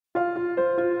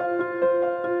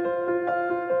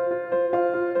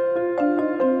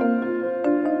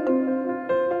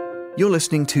You're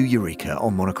listening to Eureka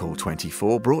on Monocle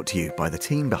 24, brought to you by the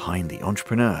team behind The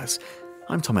Entrepreneurs.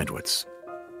 I'm Tom Edwards.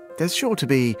 There's sure to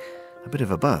be a bit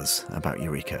of a buzz about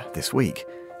Eureka this week.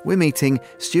 We're meeting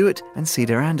Stuart and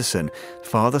Cedar Anderson,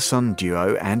 father-son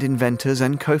duo and inventors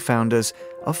and co-founders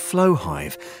of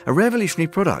Flowhive, a revolutionary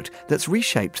product that's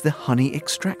reshaped the honey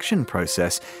extraction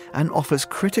process and offers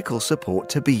critical support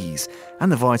to bees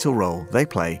and the vital role they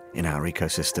play in our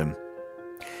ecosystem.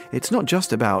 It's not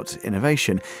just about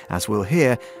innovation. As we'll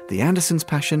hear, the Andersons'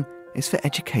 passion is for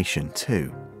education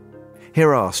too.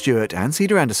 Here are Stuart and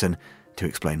Cedar Anderson to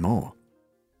explain more.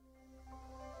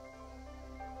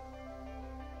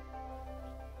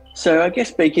 So I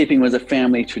guess beekeeping was a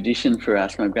family tradition for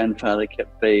us. My grandfather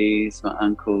kept bees, my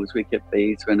uncles, we kept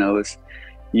bees when I was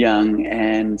young.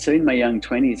 And so in my young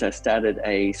 20s, I started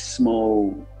a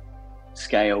small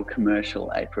scale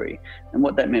commercial apiary. And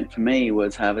what that meant for me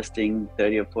was harvesting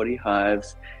 30 or 40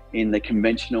 hives in the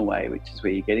conventional way, which is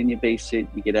where you get in your bee suit,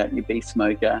 you get out in your bee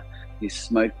smoker, you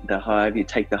smoke the hive, you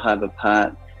take the hive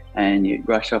apart and you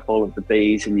brush off all of the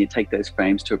bees and you take those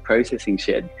frames to a processing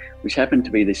shed, which happened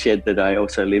to be the shed that I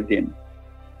also lived in.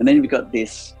 And then you've got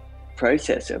this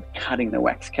process of cutting the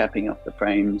wax capping off the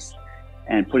frames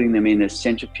and putting them in a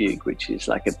centrifuge, which is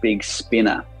like a big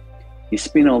spinner. You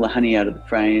spin all the honey out of the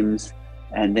frames,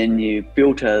 and then you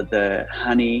filter the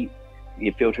honey,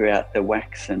 you filter out the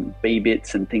wax and bee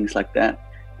bits and things like that,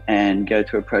 and go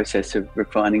through a process of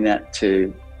refining that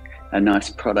to a nice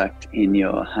product in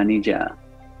your honey jar.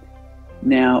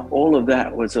 Now, all of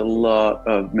that was a lot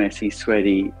of messy,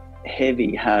 sweaty,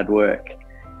 heavy, hard work,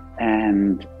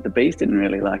 and the bees didn't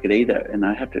really like it either. And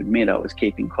I have to admit, I was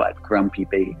keeping quite grumpy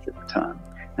bees at the time,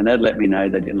 and they'd let me know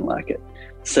they didn't like it.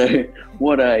 So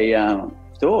what I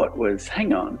thought was,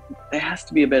 hang on, there has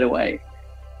to be a better way.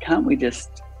 Can't we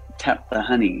just tap the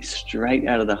honey straight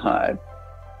out of the hive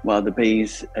while the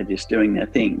bees are just doing their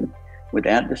thing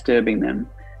without disturbing them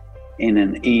in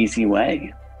an easy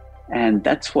way? And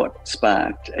that's what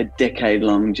sparked a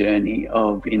decade-long journey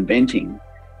of inventing.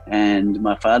 And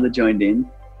my father joined in,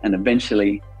 and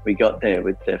eventually we got there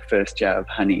with the first jar of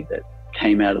honey that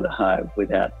came out of the hive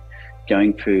without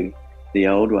going through the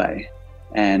old way.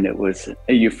 And it was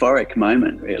a euphoric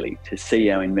moment, really, to see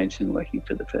our invention working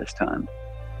for the first time.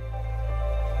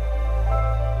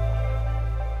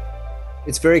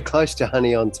 It's very close to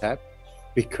honey on tap,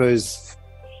 because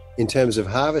in terms of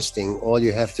harvesting, all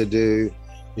you have to do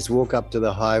is walk up to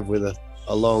the hive with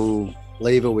a long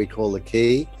lever we call the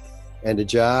key, and a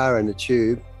jar and a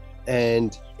tube,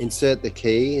 and insert the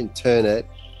key and turn it,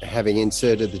 having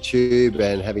inserted the tube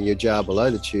and having your jar below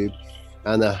the tube,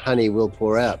 and the honey will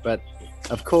pour out. But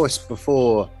of course,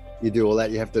 before you do all that,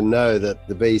 you have to know that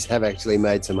the bees have actually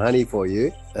made some honey for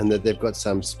you and that they've got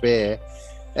some spare,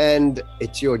 and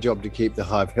it's your job to keep the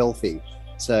hive healthy.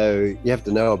 So you have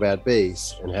to know about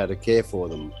bees and how to care for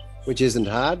them, which isn't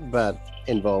hard, but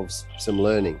involves some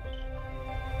learning.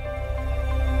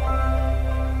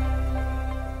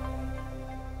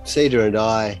 Cedar and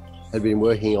I had been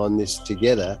working on this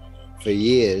together for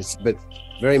years, but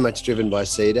very much driven by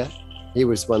Cedar. He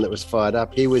was one that was fired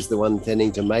up. He was the one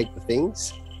tending to make the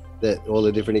things, that all the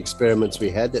different experiments we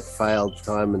had that failed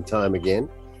time and time again.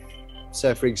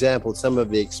 So, for example, some of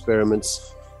the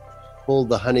experiments pulled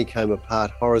the honeycomb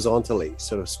apart horizontally,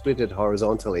 sort of split it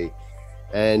horizontally.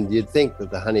 And you'd think that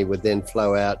the honey would then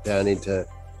flow out down into,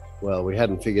 well, we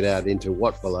hadn't figured out into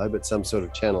what below, but some sort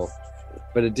of channel.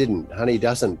 But it didn't. Honey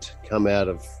doesn't come out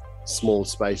of small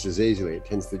spaces easily. It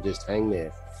tends to just hang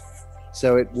there.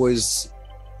 So it was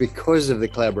because of the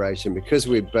collaboration, because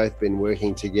we'd both been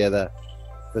working together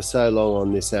for so long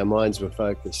on this, our minds were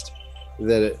focused,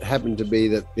 that it happened to be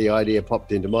that the idea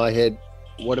popped into my head.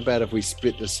 What about if we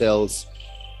split the cells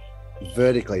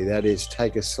vertically? That is,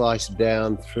 take a slice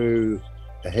down through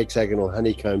a hexagonal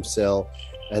honeycomb cell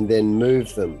and then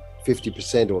move them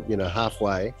 50% or,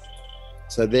 halfway.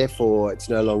 So therefore, it's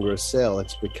no longer a cell.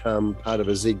 It's become part of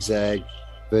a zigzag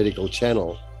vertical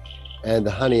channel. And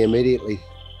the honey immediately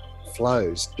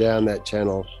flows down that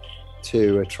channel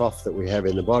to a trough that we have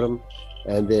in the bottom,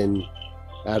 and then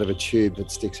out of a tube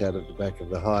that sticks out of the back of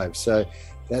the hive. So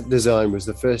that design was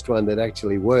the first one that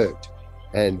actually worked.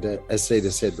 And as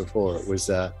Cedar said before, it was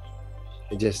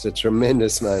just a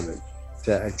tremendous moment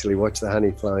to actually watch the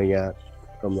honey flowing out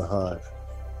from the hive.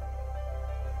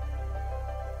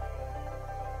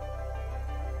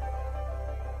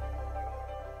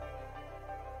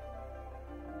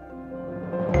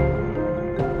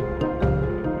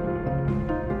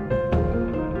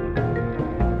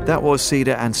 That was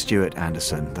Cedar and Stuart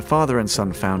Anderson, the father and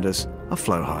son founders of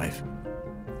Flowhive.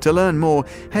 To learn more,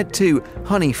 head to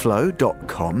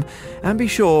honeyflow.com and be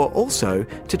sure also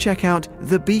to check out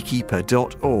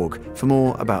thebeekeeper.org for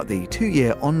more about the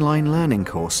 2-year online learning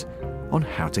course on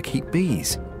how to keep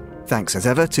bees. Thanks as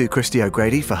ever to Christy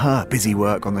O'Grady for her busy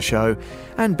work on the show,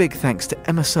 and big thanks to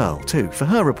Emma Searle too for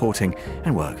her reporting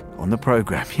and work on the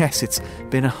programme. Yes, it's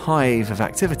been a hive of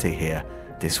activity here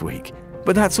this week.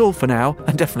 But that's all for now,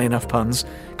 and definitely enough puns.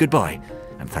 Goodbye,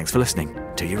 and thanks for listening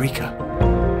to Eureka.